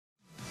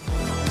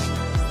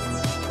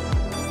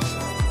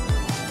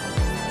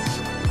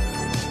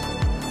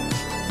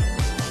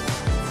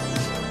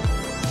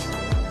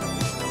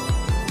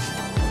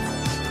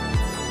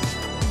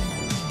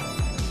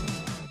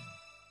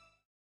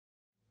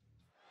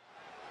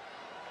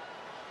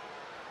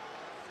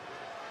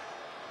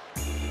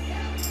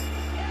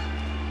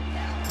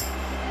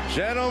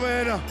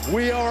Gentlemen,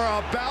 we are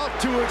about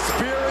to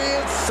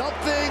experience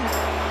something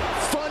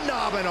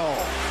phenomenal.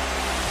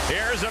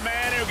 Here's a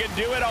man who can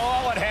do it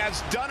all and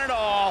has done it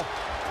all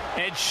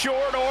in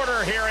short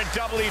order here in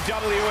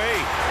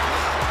WWE.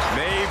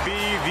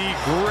 Maybe the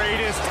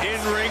greatest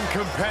in-ring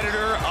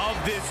competitor of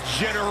this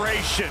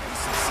generation.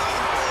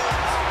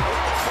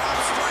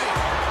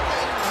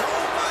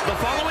 The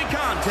following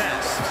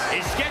contest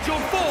is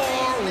scheduled for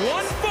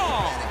one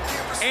fall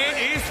and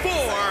is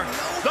for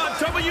the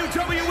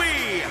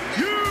WWE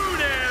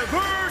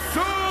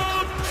Universal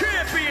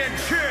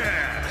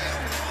Championship.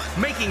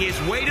 Making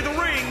his way to the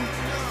ring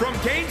from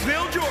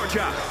Gainesville,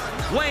 Georgia,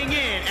 weighing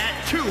in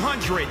at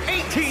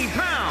 218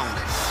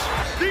 pounds,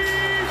 the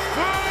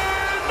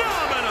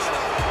phenomenal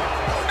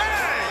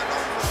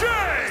AJ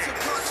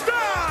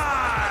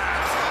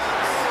Styles.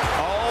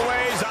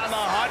 Always on the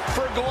hunt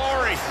for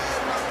glory.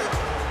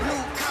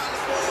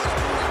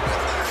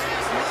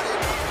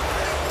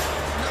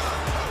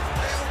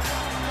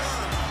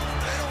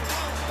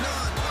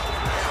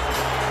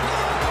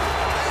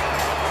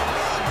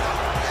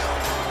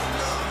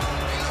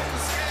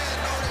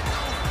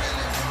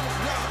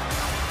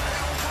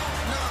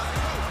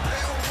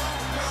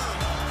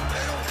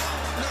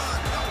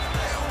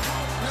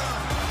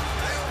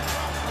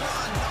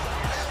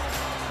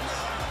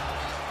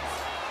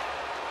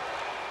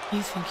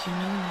 You think you know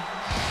me?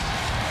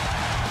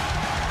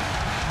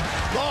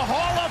 The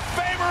Hall of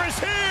Famer is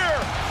here!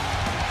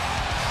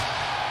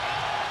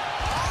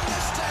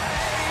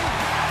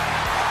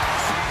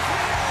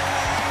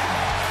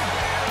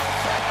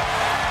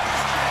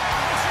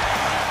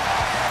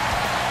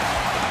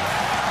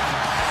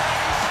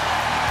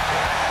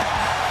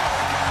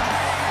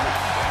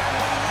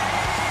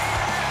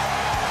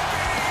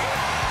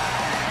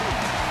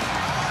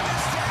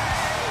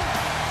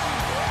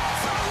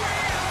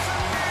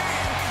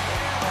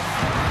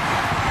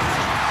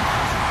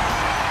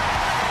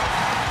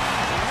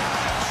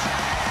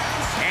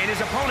 His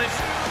opponent,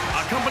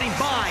 accompanied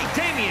by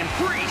Damian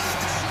Priest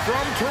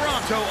from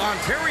Toronto,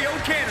 Ontario,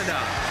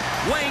 Canada,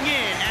 weighing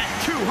in at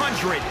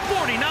 249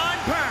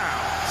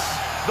 pounds,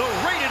 the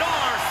Rated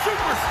R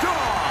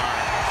Superstar,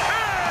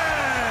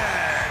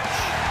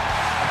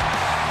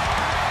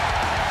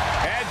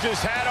 Edge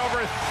has had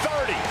over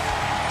 30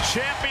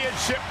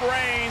 championship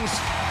reigns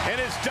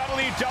in his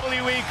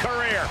WWE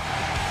career.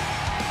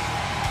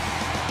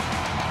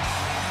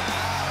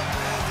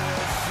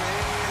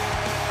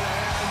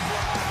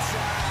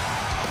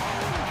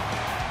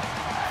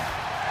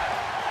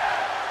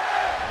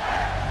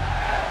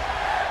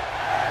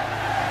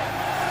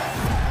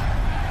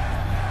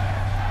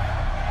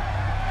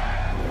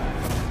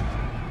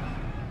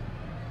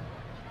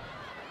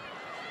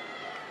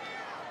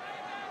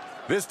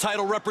 This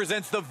title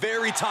represents the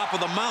very top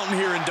of the mountain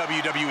here in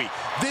WWE.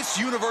 This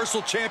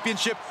Universal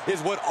Championship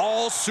is what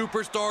all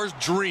superstars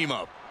dream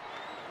of.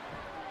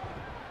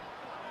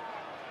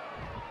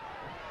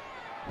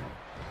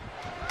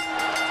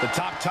 The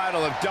top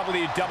title of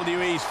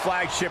WWE's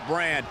flagship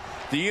brand,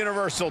 the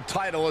Universal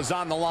title, is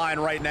on the line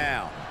right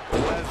now.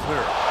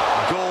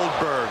 Lesnar,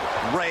 Goldberg,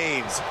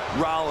 Reigns,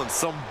 Rollins,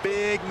 some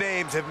big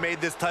names have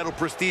made this title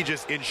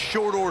prestigious in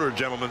short order,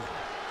 gentlemen.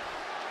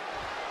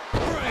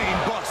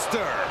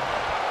 Brainbuster.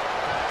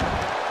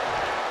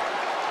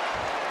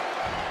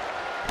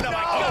 Oh my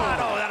God,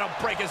 oh, that'll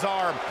break his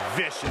arm.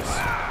 Vicious.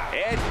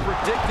 Edge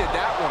predicted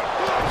that one.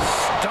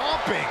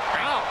 Stomping.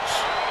 Ouch.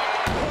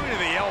 Point of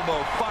the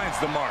elbow finds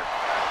the mark.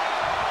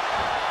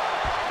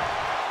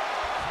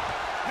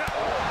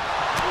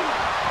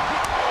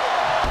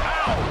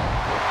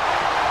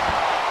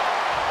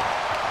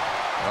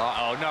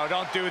 Uh-oh, no,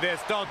 don't do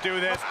this, don't do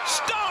this.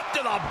 Stomp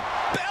to the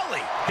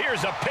belly.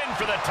 Here's a pin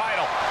for the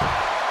title.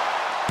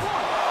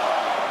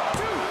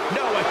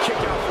 No, a kick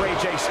out for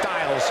AJ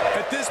Styles.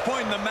 At this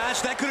point in the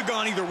match, that could have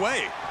gone either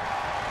way.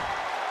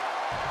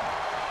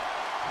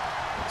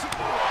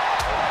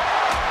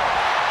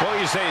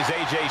 What you say is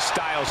AJ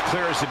Styles'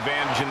 clearest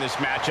advantage in this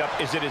matchup?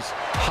 Is it his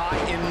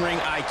high in-ring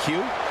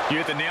IQ?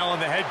 You hit the nail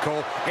on the head,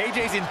 Cole.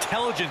 AJ's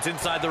intelligence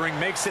inside the ring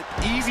makes it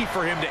easy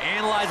for him to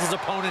analyze his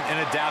opponent and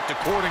adapt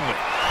accordingly.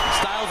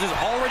 Styles is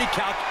already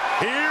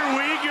calculated. Here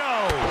we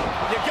go.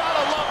 You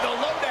gotta love the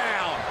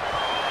lowdown.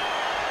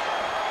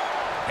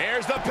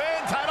 Here's the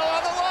pin, title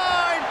on the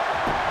line.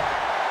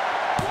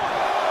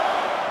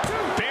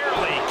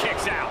 Barely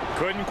kicks out.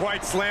 Couldn't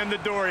quite slam the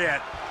door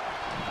yet.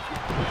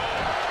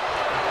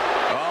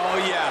 Oh,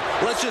 yeah.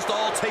 Let's just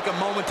all take a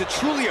moment to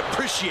truly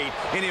appreciate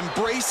and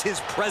embrace his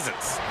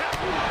presence.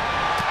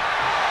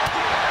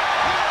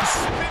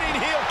 Spinning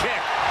heel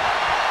kick.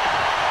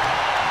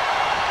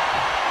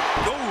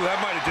 Oh, that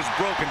might have just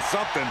broken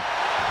something.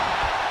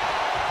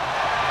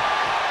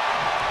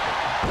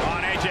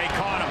 On AJ,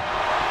 caught him.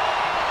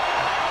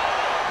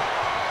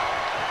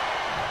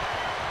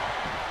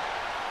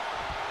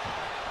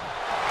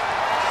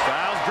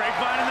 Styles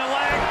grapevine in the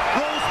leg.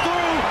 Rolls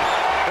through.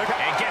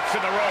 And gets to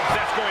the ropes.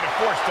 That's going to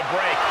force the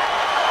break.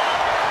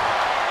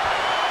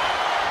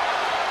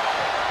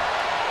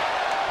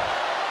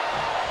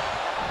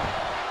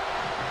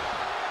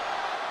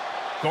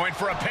 Going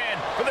for a pin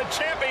for the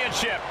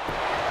championship.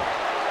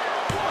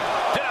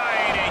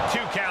 Denying a 2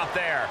 count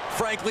there.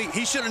 Frankly,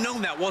 he should have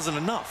known that wasn't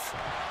enough.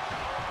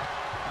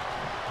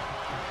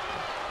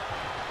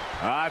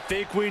 I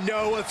think we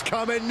know what's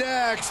coming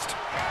next.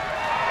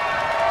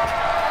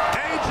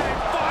 AJ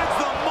finds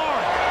the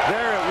mark.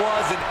 There it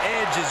was, and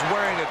Edge is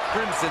wearing a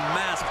crimson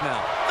mask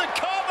now. The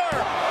cover!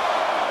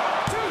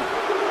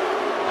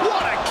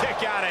 What a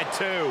kick out at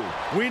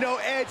 2. We know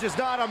Edge is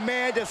not a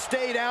man to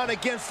stay down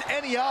against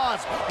any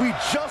odds. We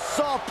just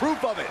saw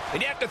proof of it.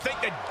 And you have to think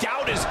that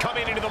doubt is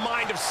coming into the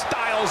mind of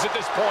Styles at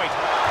this point.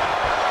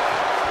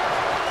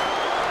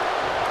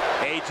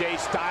 AJ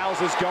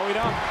Styles is going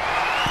up.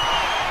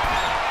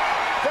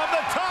 From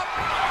the top,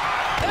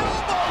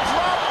 elbow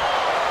drop.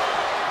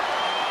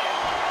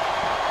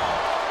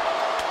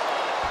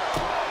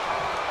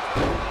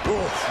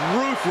 Oof,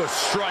 ruthless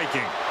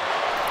striking.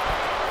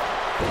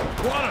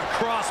 What a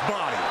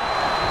crossbody.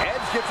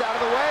 Edge gets out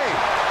of the way.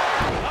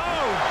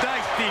 Oh,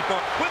 nice deep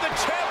up. With the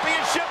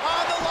championship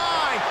on the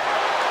line.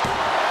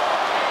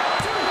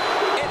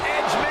 And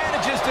Edge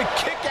manages to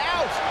kick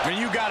out. And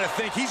you got to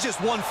think he's just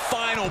one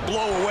final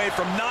blow away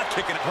from not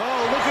kicking it.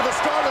 Oh, look at the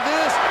start of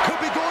this. Could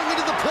be going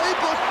into the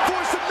playbook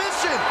for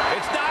submission.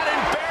 It's not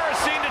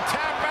embarrassing to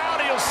tap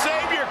out. He'll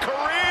save your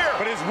career.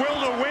 But his will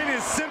to win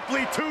is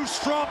simply too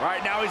strong.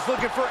 Right now he's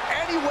looking for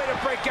any way to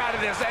break out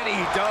of this, and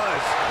he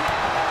does.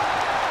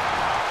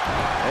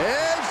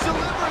 Edge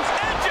delivers.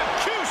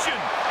 Execution.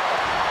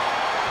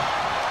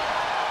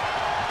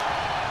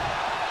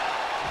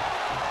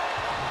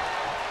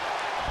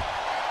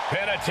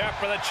 Pin attempt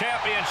for the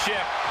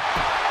championship.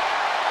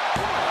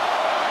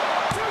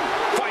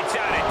 Fights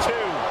out at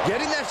 2.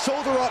 Getting that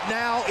shoulder up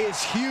now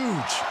is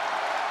huge.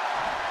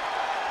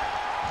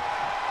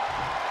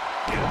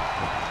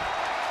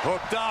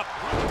 Hooked up.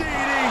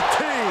 DDT.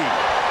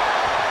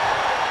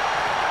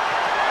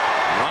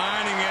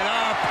 Lining it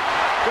up.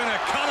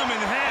 Gonna cut him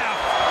in half.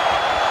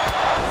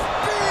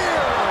 Spear!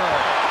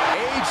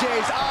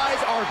 AJ's eyes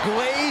are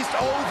glazed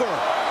over.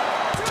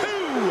 2.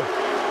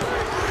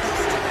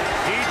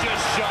 He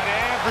just shut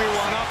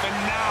everyone up, and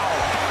now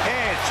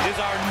Edge is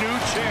our new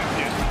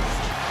champion.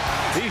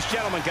 These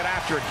gentlemen get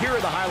after it. Here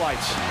are the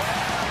highlights.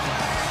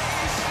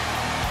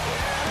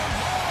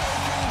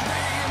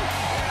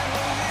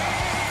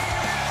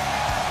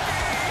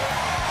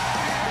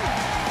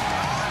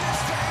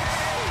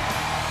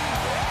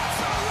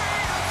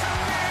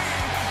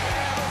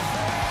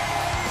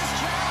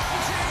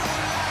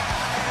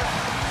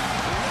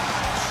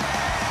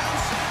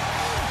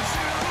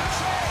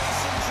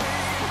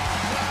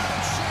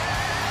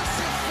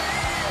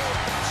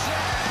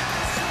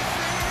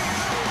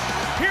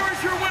 Here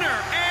is your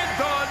winner and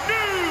the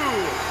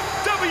new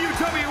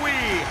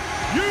WWE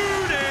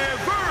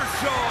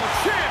Universal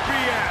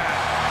Champion,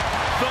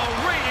 the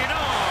Rated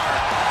R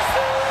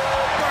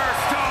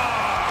Superstar,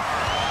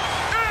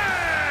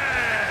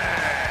 Edge!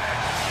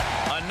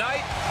 A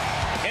night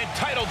and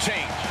title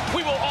change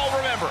we will all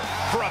remember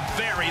for a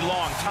very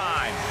long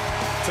time.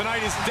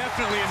 Tonight is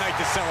definitely a night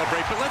to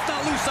celebrate, but let's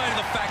not lose sight of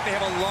the fact they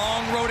have a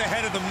long road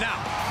ahead of them now.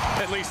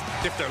 At least,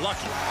 if they're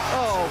lucky.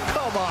 Oh,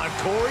 come on,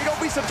 Corey. Don't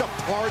be such a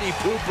party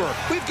pooper.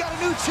 We've got a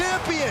new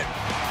champion.